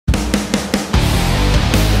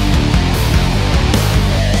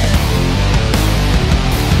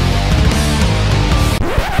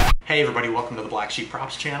Hey everybody, welcome to the Black Sheep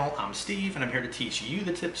Props channel. I'm Steve and I'm here to teach you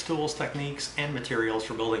the tips, tools, techniques, and materials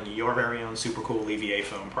for building your very own super cool EVA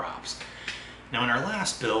foam props. Now in our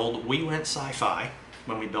last build, we went sci-fi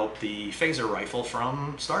when we built the phaser rifle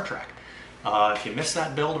from Star Trek. If you missed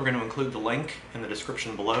that build, we're going to include the link in the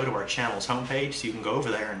description below to our channel's homepage so you can go over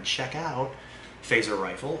there and check out phaser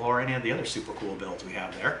rifle or any of the other super cool builds we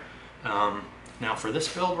have there. Now for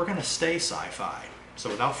this build, we're going to stay sci-fi. So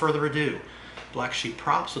without further ado, Black Sheep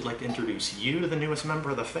Props would like to introduce you to the newest member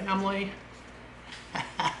of the family.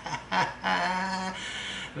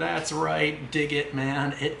 That's right, dig it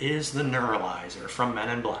man, it is the Neuralyzer from Men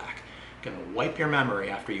in Black. Gonna wipe your memory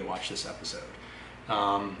after you watch this episode.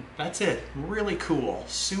 That's it, really cool,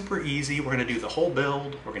 super easy. We're gonna do the whole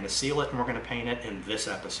build, we're gonna seal it, and we're gonna paint it in this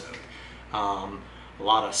episode. A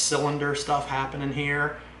lot of cylinder stuff happening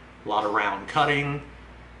here, a lot of round cutting,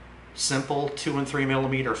 simple 2 and 3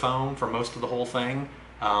 millimeter foam for most of the whole thing.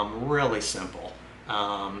 Really simple.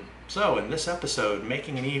 So in this episode,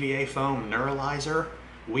 making an EVA foam Neuralyzer,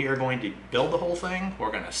 we are going to build the whole thing, we're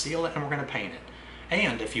going to seal it, and we're going to paint it.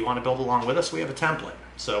 And if you want to build along with us, we have a template.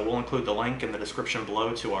 So we'll include the link in the description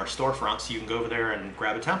below to our storefront so you can go over there and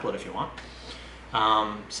grab a template if you want.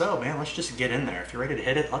 So man, let's just get in there. If you're ready to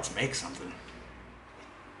hit it, let's make something.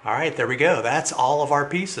 All right, there we go. That's all of our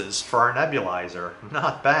pieces for our nebulizer.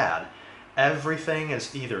 Not bad. Everything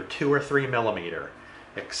is either 2 or 3 millimeter,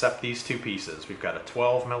 except these two pieces. We've got a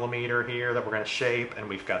 12 millimeter here that we're going to shape, and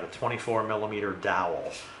we've got a 24 millimeter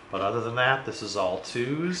dowel. But other than that, this is all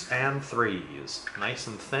 2s and 3s. Nice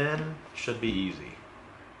and thin, should be easy.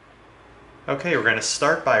 Okay, we're going to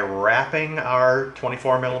start by wrapping our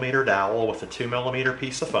 24 millimeter dowel with a 2 millimeter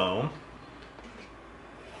piece of foam.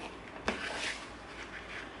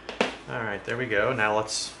 All right, there we go. Now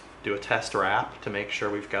let's do a test wrap to make sure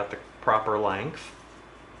we've got the proper length.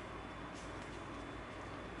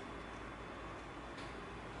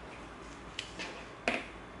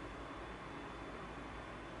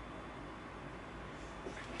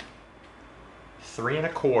 Three and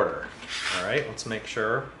a quarter. All right, let's make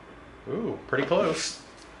sure. Ooh, pretty close.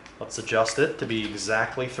 Let's adjust it to be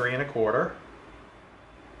exactly 3 and a quarter.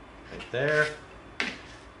 Right there.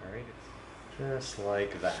 All right, just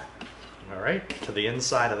like that. All right, to the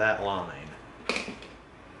inside of that line.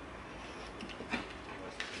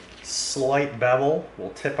 Slight bevel.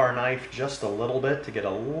 We'll tip our knife just a little bit to get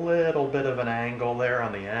a little bit of an angle there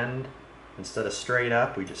on the end. Instead of straight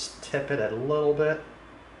up, we just tip it a little bit.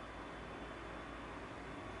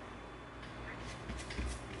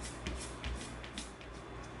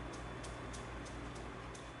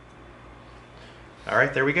 All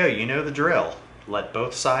right, there we go. You know the drill. Let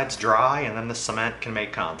both sides dry and then the cement can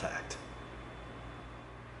make contact.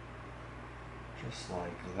 Just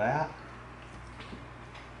like that.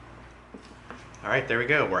 All right, there we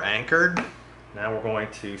go. We're anchored. Now we're going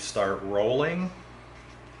to start rolling.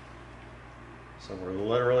 So we're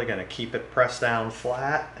literally going to keep it pressed down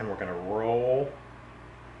flat and we're going to roll.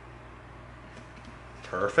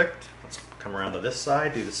 Perfect. Let's come around to this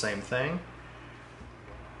side, do the same thing.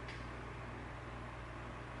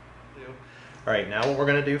 All right, now what we're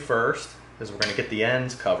going to do first is we're going to get the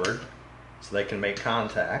ends covered so they can make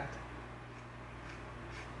contact.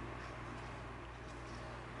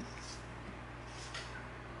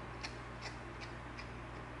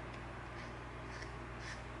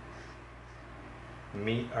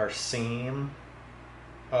 Meet our seam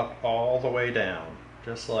up all the way down,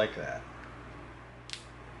 just like that.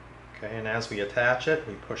 Okay, and as we attach it,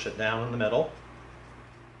 we push it down in the middle.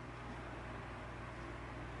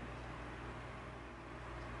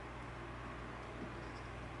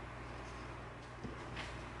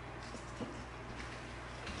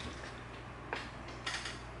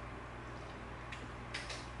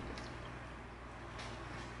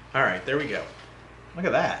 All right, there we go. Look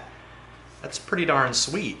at that. That's pretty darn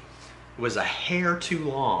sweet. It was a hair too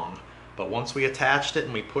long, but once we attached it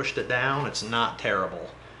and we pushed it down, it's not terrible.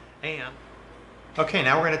 And okay,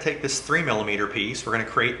 now we're going to take this 3 millimeter piece. We're going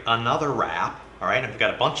to create another wrap. All right, and we've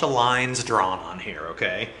got a bunch of lines drawn on here,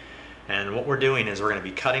 okay? And what we're doing is we're going to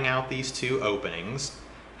be cutting out these 2 openings,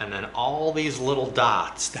 and then all these little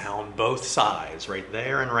dots down both sides, right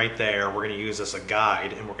there and right there, we're going to use as a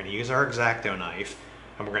guide, and we're going to use our X-Acto knife.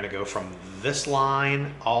 And we're going to go from this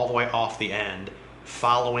line all the way off the end,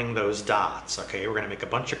 following those dots, okay? We're going to make a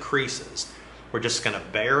bunch of creases. We're just going to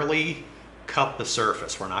barely cut the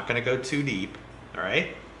surface. We're not going to go too deep, all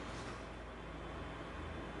right?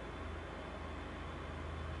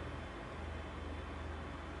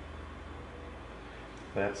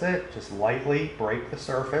 That's it. Just lightly break the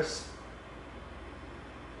surface.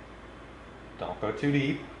 Don't go too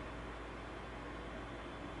deep.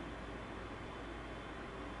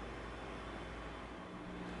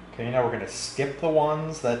 Okay, now we're going to skip the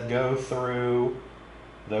ones that go through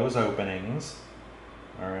those openings.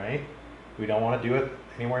 All right, we don't want to do it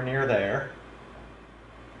anywhere near there.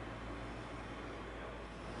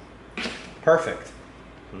 Perfect.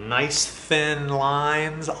 Nice thin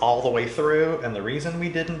lines all the way through, and the reason we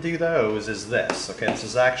didn't do those is this. Okay, this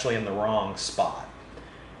is actually in the wrong spot.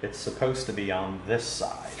 It's supposed to be on this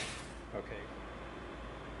side. Okay.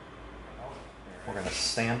 We're going to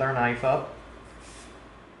stand our knife up.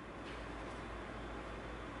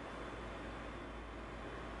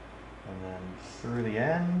 And then through the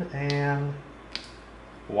end, and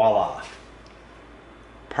voila.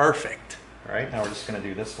 Perfect. All right, now we're just going to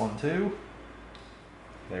do this one too.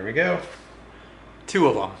 There we go. 2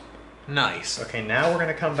 of them. Nice. Okay, now we're going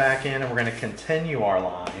to come back in and we're going to continue our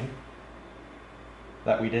line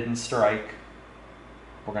that we didn't strike.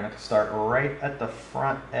 We're going to start right at the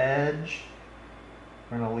front edge.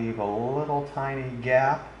 We're going to leave a little tiny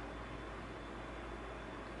gap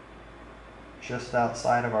just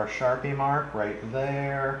outside of our Sharpie mark, right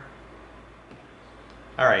there.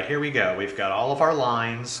 All right, here we go. We've got all of our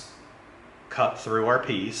lines cut through our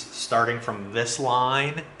piece, starting from this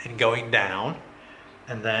line and going down.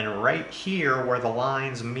 And then right here where the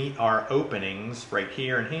lines meet our openings, right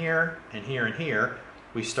here and here, and here and here,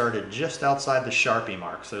 we started just outside the Sharpie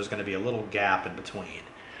mark, so there's going to be a little gap in between.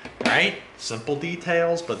 All right, simple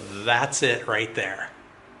details, but that's it right there.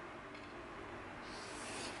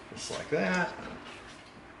 Just like that.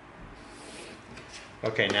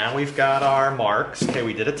 Okay, now we've got our marks. Okay,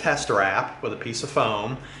 we did a test wrap with a piece of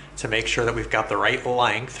foam to make sure that we've got the right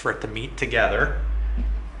length for it to meet together.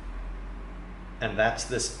 And that's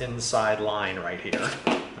this inside line right here.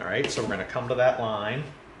 All right, so we're going to come to that line.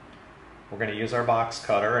 We're going to use our box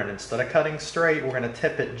cutter, and instead of cutting straight, we're going to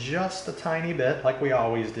tip it just a tiny bit like we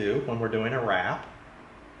always do when we're doing a wrap.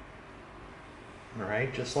 All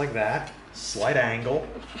right, just like that. Slight angle.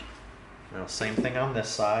 Now same thing on this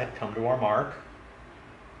side. Come to our mark.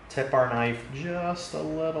 Tip our knife just a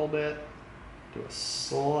little bit. Do a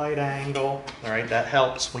slight angle. All right, that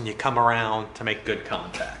helps when you come around to make good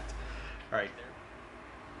contact. All right.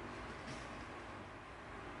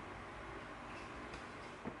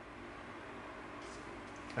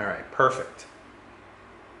 All right, perfect.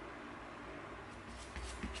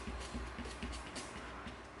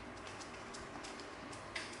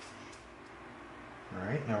 All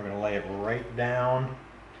right, now we're going to lay it right down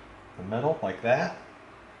the middle like that.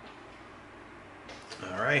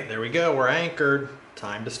 All right, there we go. We're anchored.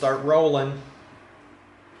 Time to start rolling.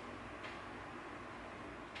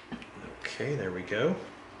 Okay, there we go.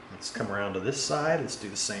 Let's come around to this side. Let's do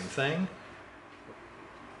the same thing.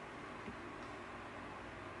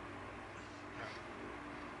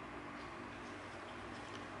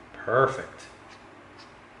 Perfect.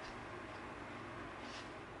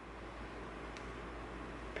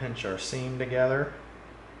 Pinch our seam together.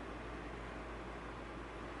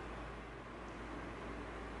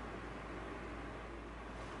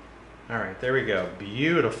 All right, there we go.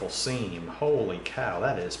 Beautiful seam. Holy cow,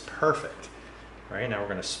 that is perfect. All right, now we're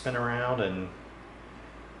going to spin around and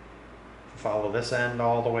follow this end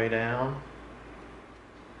all the way down.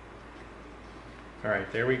 All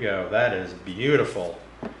right, there we go. That is beautiful.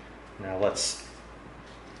 Now let's...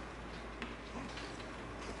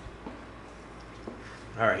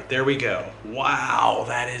 All right, there we go. Wow,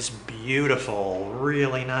 that is beautiful.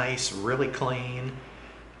 Really nice, really clean.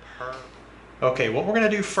 Okay, what we're going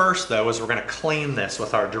to do first, though, is we're going to clean this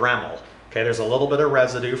with our Dremel. Okay, there's a little bit of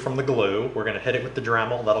residue from the glue. We're going to hit it with the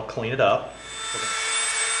Dremel. That'll clean it up.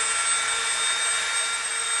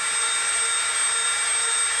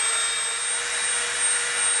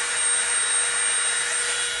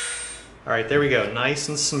 All right, there we go. Nice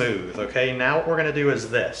and smooth. Okay, now what we're going to do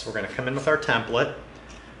is this. We're going to come in with our template.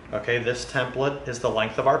 Okay, this template is the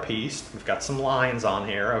length of our piece. We've got some lines on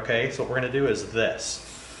here. Okay, so what we're going to do is this.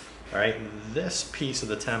 All right, this piece of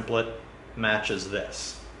the template matches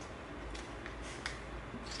this.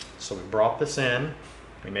 So we brought this in.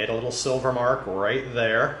 We made a little silver mark right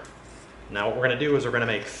there. Now what we're going to do is we're going to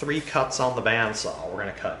make 3 cuts on the bandsaw. We're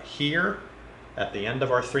going to cut here at the end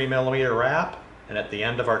of our 3mm wrap and at the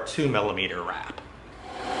end of our 2mm wrap.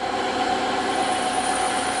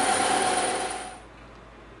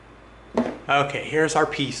 Okay, here's our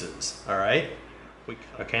pieces, all right?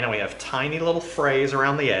 Okay, now we have tiny little frays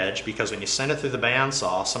around the edge because when you send it through the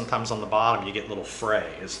bandsaw, sometimes on the bottom you get little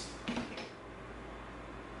frays.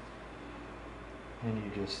 And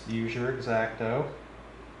you just use your X-Acto.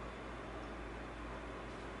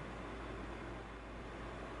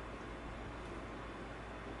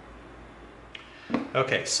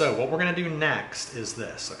 Okay, so what we're going to do next is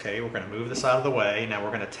this, okay? We're going to move this out of the way. Now we're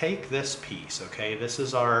going to take this piece, okay? This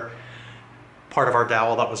is our part of our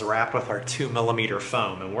dowel that was wrapped with our 2mm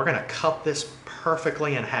foam, and we're going to cut this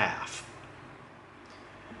perfectly in half.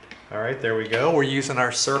 All right, there we go. We're using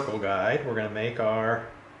our circle guide. We're going to make our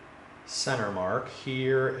center mark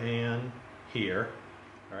here and here.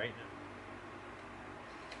 All right.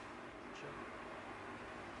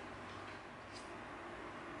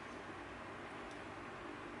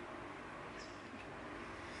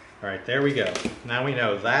 All right, there we go. Now we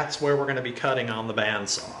know that's where we're going to be cutting on the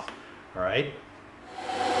bandsaw. All right.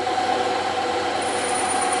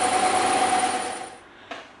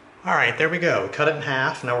 All right, there we go. We cut it in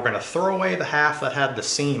half. Now we're going to throw away the half that had the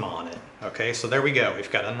seam on it. Okay, so there we go.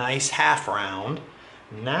 We've got a nice half round.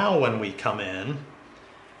 Now when we come in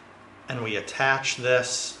and we attach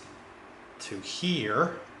this to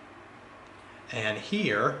here and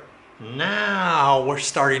here, now we're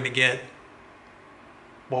starting to get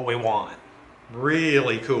what we want.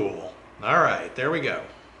 Really cool. All right, there we go.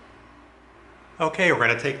 Okay, we're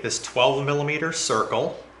going to take this 12mm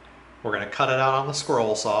circle, we're going to cut it out on the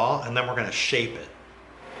scroll saw, and then we're going to shape it.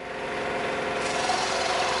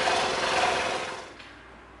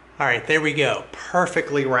 All right, there we go,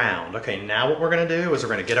 perfectly round. Okay, now what we're going to do is we're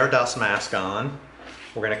going to get our dust mask on,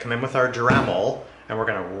 we're going to come in with our Dremel, and we're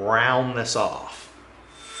going to round this off.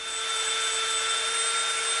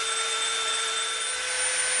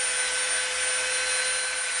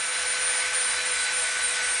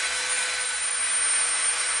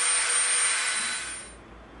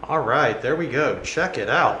 All right, there we go. Check it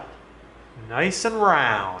out. Nice and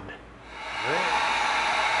round.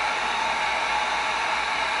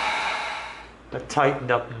 That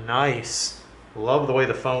tightened up nice. Love the way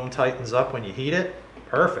the foam tightens up when you heat it.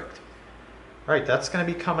 Perfect. All right, that's going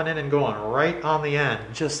to be coming in and going right on the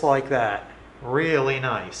end, just like that. Really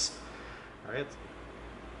nice. All right.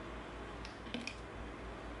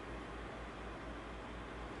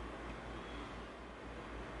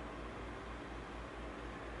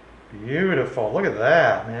 Beautiful. Look at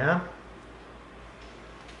that, man.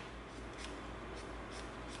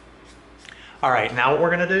 All right, now what we're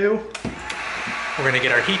going to do, we're going to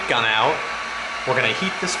get our heat gun out. We're going to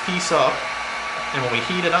heat this piece up. And when we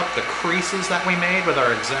heat it up, the creases that we made with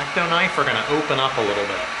our X-Acto knife are going to open up a little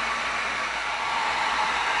bit.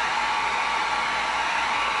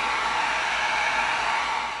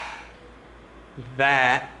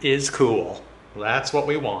 That is cool. That's what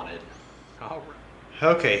we wanted. All right.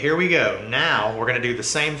 Okay, here we go. Now we're going to do the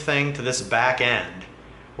same thing to this back end.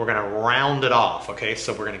 We're going to round it off, okay?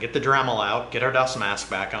 So we're going to get the Dremel out, get our dust mask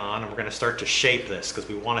back on, and we're going to start to shape this because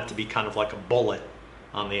we want it to be kind of like a bullet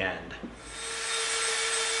on the end.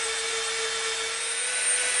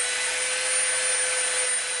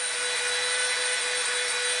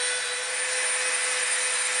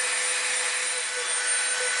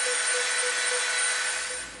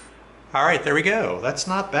 All right, there we go. That's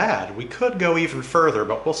not bad. We could go even further,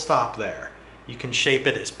 but we'll stop there. You can shape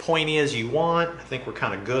it as pointy as you want. I think we're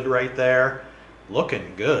kind of good right there.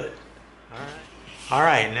 Looking good. All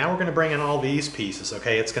right, now we're going to bring in all these pieces,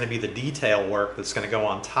 okay? It's going to be the detail work that's going to go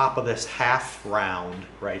on top of this half round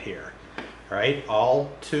right here. All right, all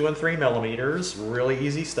 2 and 3mm, really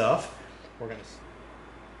easy stuff. We're going to...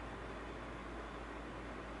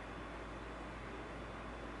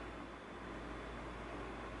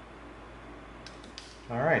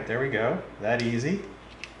 All right, there we go. That easy.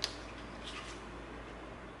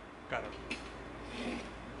 Got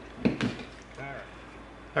it.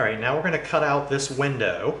 All right, now we're going to cut out this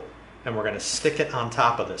window and we're going to stick it on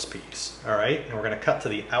top of this piece. All right, and we're going to cut to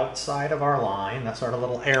the outside of our line. That's what our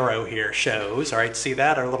little arrow here shows. All right, see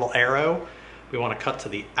that? Our little arrow? We want to cut to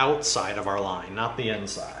the outside of our line, not the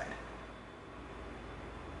inside.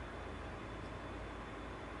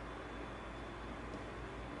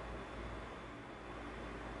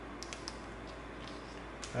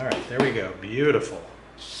 All right, there we go. Beautiful.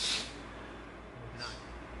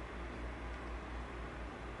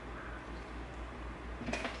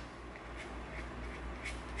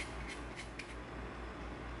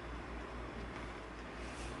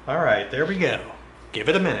 All right, there we go. Give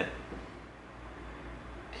it a minute.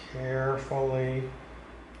 Carefully.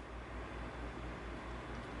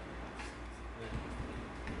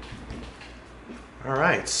 All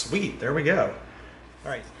right, sweet. There we go. All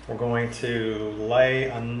right, we're going to lay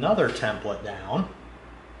another template down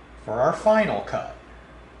for our final cut.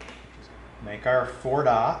 Make our 4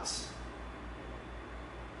 dots.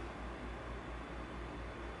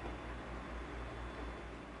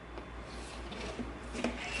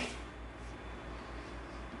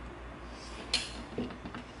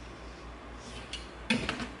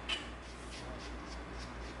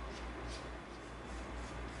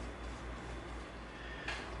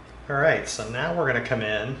 All right, so now we're going to come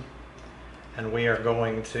in and we are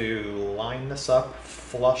going to line this up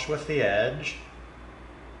flush with the edge.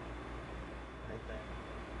 Right there.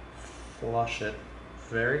 Flush it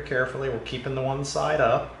very carefully. We're keeping the one side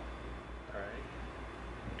up. All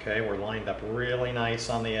right. Okay, we're lined up really nice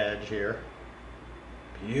on the edge here.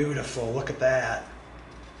 Beautiful, look at that.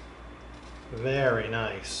 Very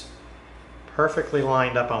nice. Perfectly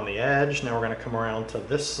lined up on the edge. Now we're going to come around to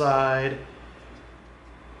this side.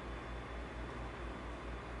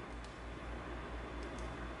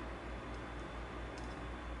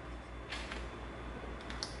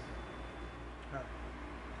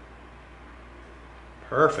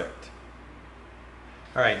 Perfect.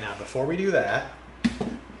 All right, now before we do that,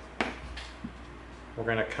 we're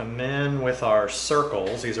going to come in with our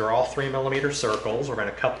circles. These are all 3mm circles. We're going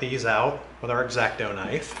to cut these out with our X-Acto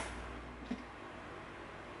knife.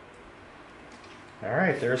 All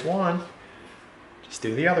right, there's one. Just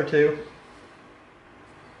do the other two.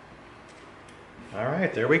 All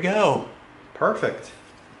right, there we go. Perfect.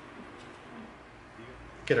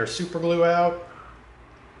 Get our super glue out.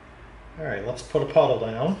 All right, let's put a puddle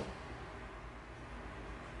down.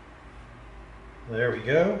 There we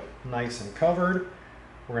go, nice and covered.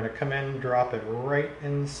 We're going to come in and drop it right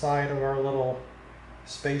inside of our little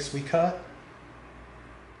space we cut.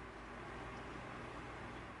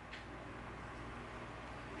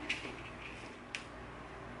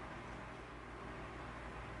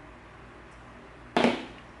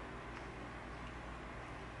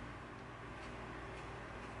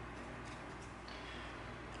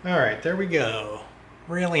 All right, there we go.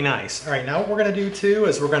 Really nice. All right, now what we're going to do too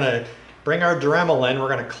is we're going to bring our Dremel in. We're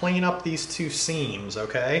going to clean up these two seams,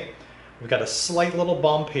 okay? We've got a slight little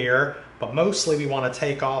bump here, but mostly we want to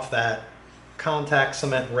take off that contact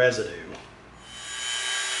cement residue.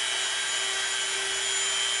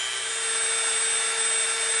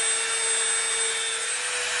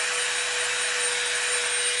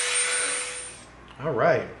 All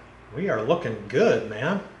right, we are looking good,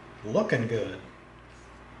 man. Looking good.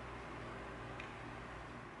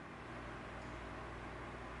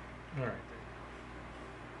 All right.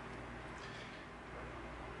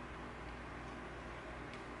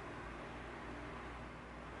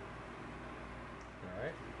 All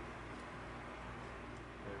right.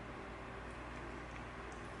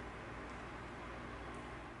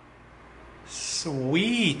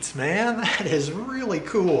 Sweet, man. That is really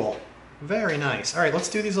cool. Very nice. All right, let's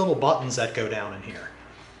do these little buttons that go down in here.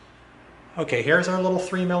 Okay, here's our little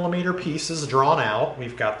 3mm pieces drawn out.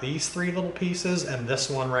 We've got these 3 little pieces and this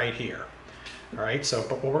one right here. All right, so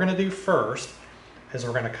but what we're going to do first is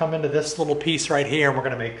we're going to come into this little piece right here and we're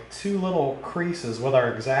going to make 2 little creases with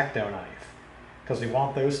our X-Acto knife because we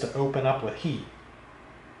want those to open up with heat.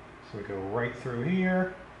 So we go right through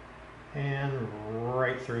here and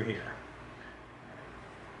right through here.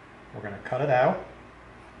 We're going to cut it out.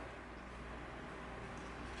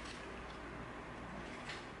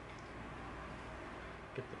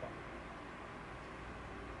 Get the button.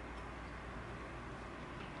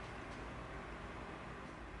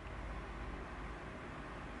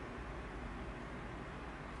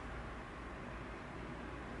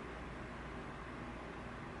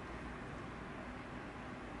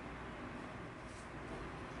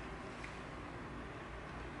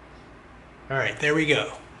 All right, there we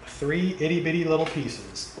go. 3 itty bitty little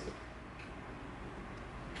pieces.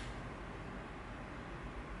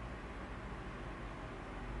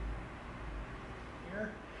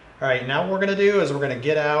 All right, now what we're going to do is we're going to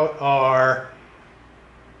get out our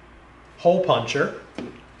hole puncher,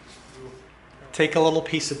 take a little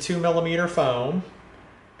piece of 2mm foam,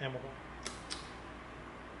 and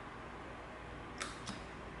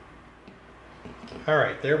all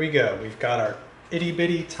right, there we go. We've got our itty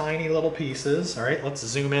bitty tiny little pieces. All right, let's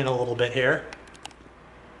zoom in a little bit here.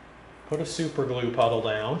 Put a super glue puddle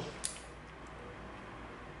down.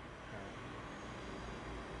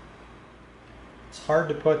 It's hard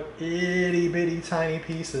to put itty bitty tiny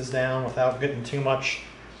pieces down without getting too much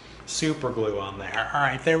super glue on there. All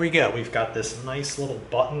right, there we go. We've got this nice little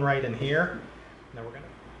button right in here. Now we're gonna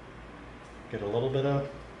get a little bit of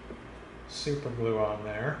super glue on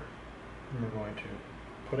there. And we're going to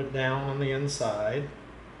put it down on the inside.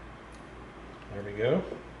 There we go.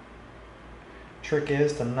 Trick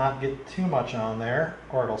is to not get too much on there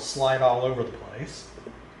or it'll slide all over the place.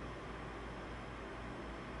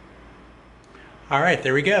 All right,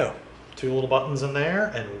 there we go. 2 little buttons in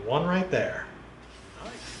there and 1 right there.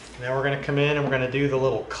 Now we're going to come in and we're going to do the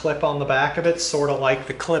little clip on the back of it, sort of like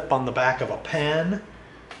the clip on the back of a pen.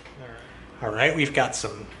 All right, we've got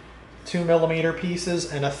some 2mm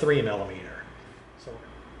pieces and a 3mm. So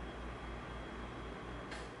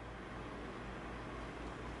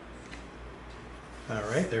All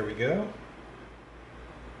right, there we go.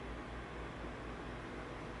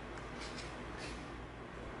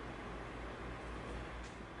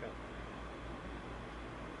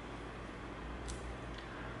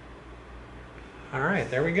 All right,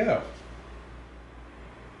 there we go.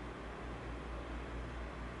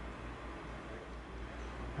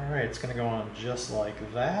 All right, it's going to go on just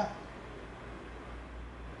like that.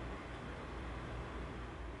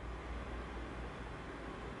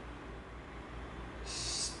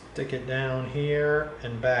 Stick it down here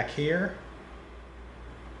and back here.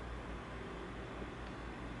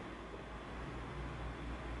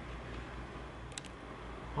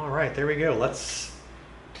 All right, there we go. Let's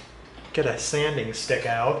get a sanding stick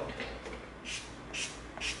out.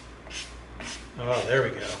 Oh, there we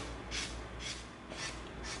go.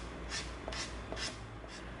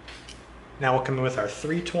 Now we'll come in with our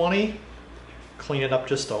 320, clean it up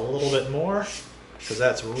just a little bit more, because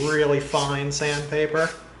that's really fine sandpaper.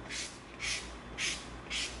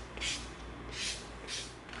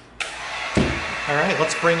 All right,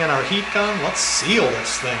 let's bring in our heat gun. Let's seal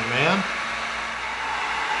this thing, man.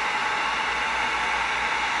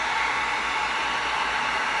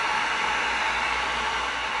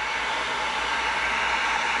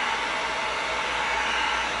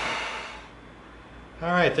 All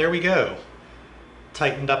right, there we go.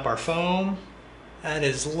 Tightened up our foam. That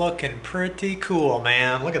is looking pretty cool,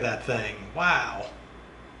 man. Look at that thing. Wow.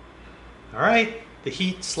 All right, the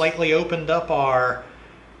heat slightly opened up our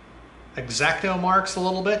X-Acto marks a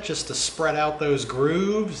little bit just to spread out those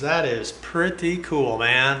grooves. That is pretty cool,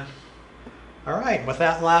 man. All right, with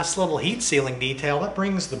that last little heat sealing detail, that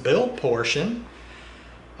brings the build portion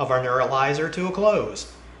of our neuralyzer to a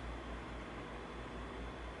close.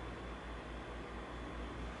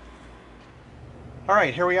 All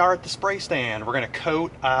right, here we are at the spray stand. We're going to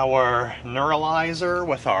coat our neuralyzer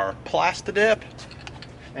with our Plastidip.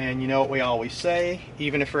 And you know what we always say,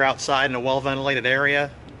 even if you're outside in a well-ventilated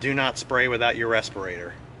area, do not spray without your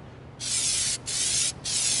respirator.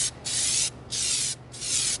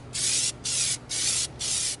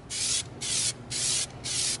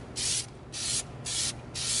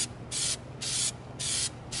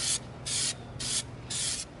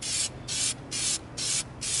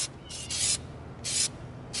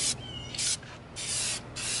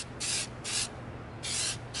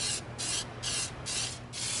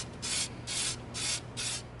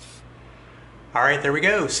 All right, there we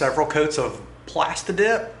go. Several coats of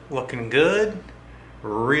Plastidip, looking good.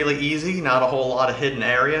 Really easy, not a whole lot of hidden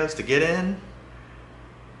areas to get in.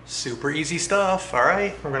 Super easy stuff. All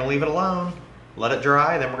right, we're gonna leave it alone. Let it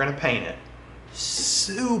dry, then we're gonna paint it.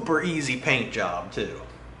 Super easy paint job too.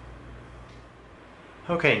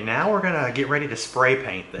 Okay, now we're gonna get ready to spray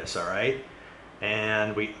paint this, all right?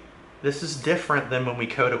 And this is different than when we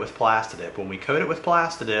coat it with Plastidip. When we coat it with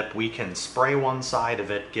Plastidip, we can spray one side of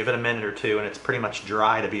it, give it a minute or two, and it's pretty much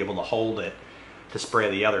dry to be able to hold it to spray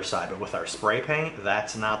the other side. But with our spray paint,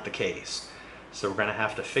 that's not the case. So we're gonna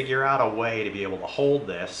have to figure out a way to be able to hold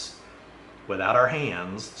this without our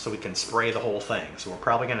hands so we can spray the whole thing. So we're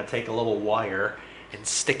probably gonna take a little wire and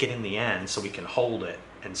stick it in the end so we can hold it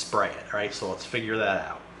and spray it, all right? So let's figure that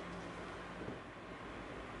out.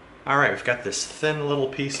 All right, we've got this thin little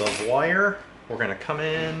piece of wire. We're gonna come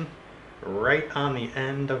in right on the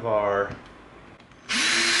end of our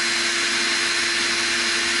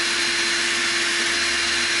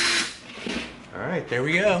all right, there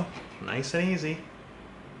we go. Nice and easy.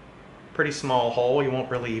 Pretty small hole. You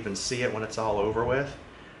won't really even see it when it's all over with.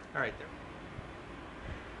 All right, there.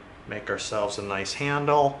 Make ourselves a nice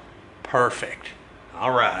handle. Perfect.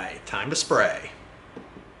 All right, time to spray.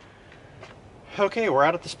 Okay, we're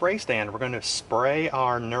out at the spray stand. We're going to spray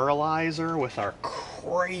our neuralyzer with our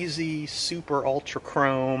crazy super ultra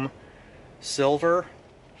chrome silver.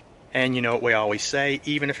 And you know what we always say,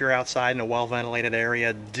 even if you're outside in a well-ventilated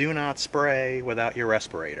area, do not spray without your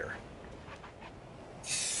respirator.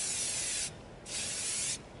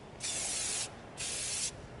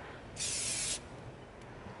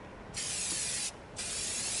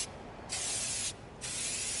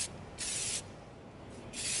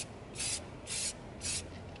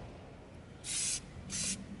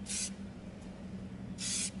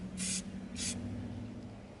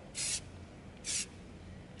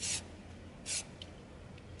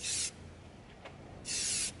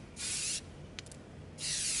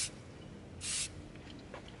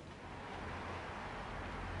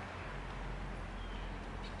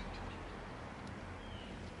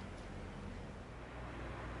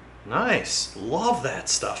 Nice. Love that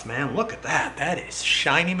stuff, man. Look at that. That is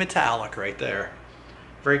shiny metallic right there.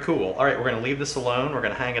 Very cool. All right, we're going to leave this alone. We're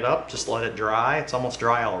going to hang it up, just let it dry. It's almost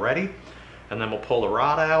dry already. and then we'll pull the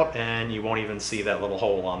rod out and you won't even see that little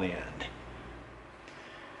hole on the end.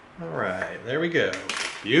 All right, there we go.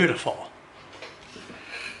 Beautiful.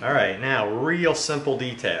 All right, now real simple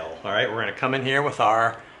detail. All right, we're gonna come in here with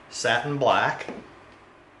our satin black.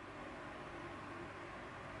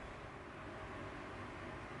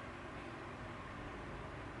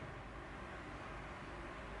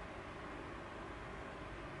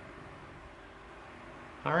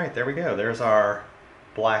 All right, there we go. There's our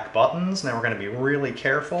black buttons. Now we're going to be really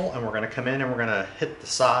careful, and we're going to come in and we're going to hit the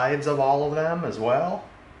sides of all of them as well.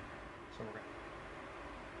 So we're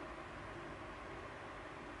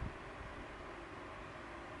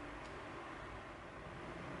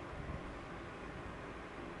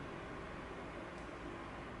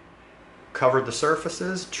covered the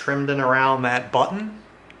surfaces, trimmed in around that button.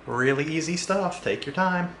 Really easy stuff. Take your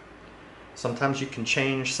time. Sometimes you can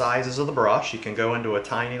change sizes of the brush. You can go into a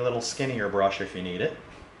tiny little skinnier brush if you need it.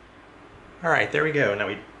 All right, there we go. Now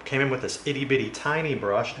we came in with this itty bitty tiny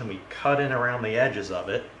brush and we cut in around the edges of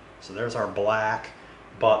it. So there's our black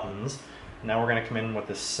buttons. Now we're going to come in with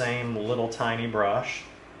the same little tiny brush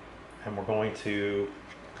and we're going to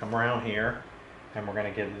come around here and we're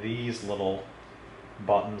going to get these little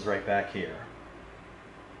buttons right back here.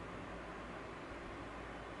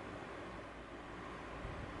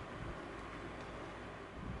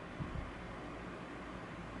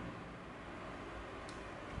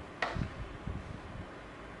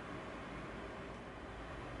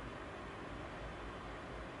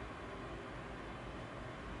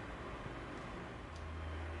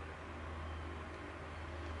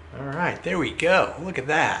 All right, there we go. Look at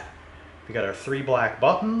that. We got our 3 black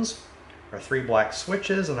buttons, our 3 black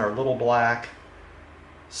switches, and our little black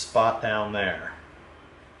spot down there.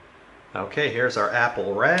 Okay, here's our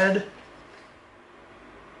apple red.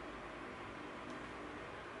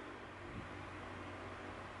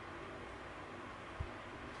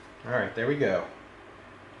 All right, there we go.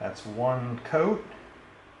 That's 1 coat.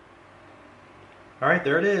 All right,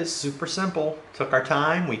 there it is. Super simple. Took our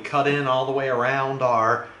time. We cut in all the way around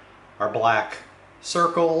our black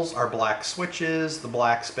circles, our black switches, the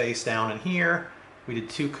black space down in here. We did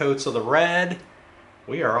 2 coats of the red.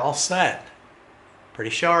 We are all set. Pretty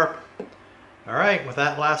sharp. All right, with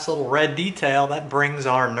that last little red detail, that brings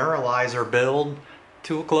our neuralyzer build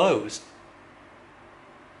to a close.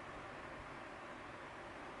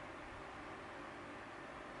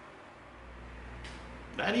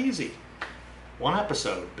 That easy. 1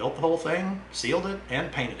 episode, built the whole thing, sealed it,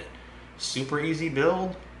 and painted it. Super easy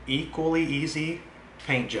build, equally easy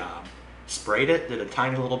paint job. Sprayed it, did a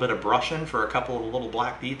tiny little bit of brushing for a couple of little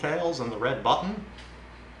black details and the red button.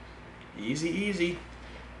 Easy, easy.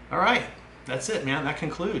 All right, that's it, man. That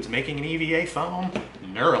concludes making an EVA foam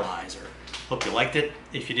neuralyzer. Hope you liked it.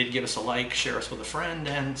 If you did, give us a like, share us with a friend,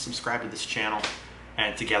 and subscribe to this channel.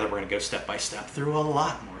 And together we're gonna go step by step through a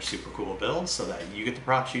lot more super cool builds so that you get the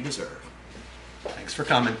props you deserve. Thanks for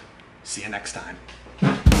coming. See you next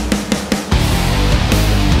time.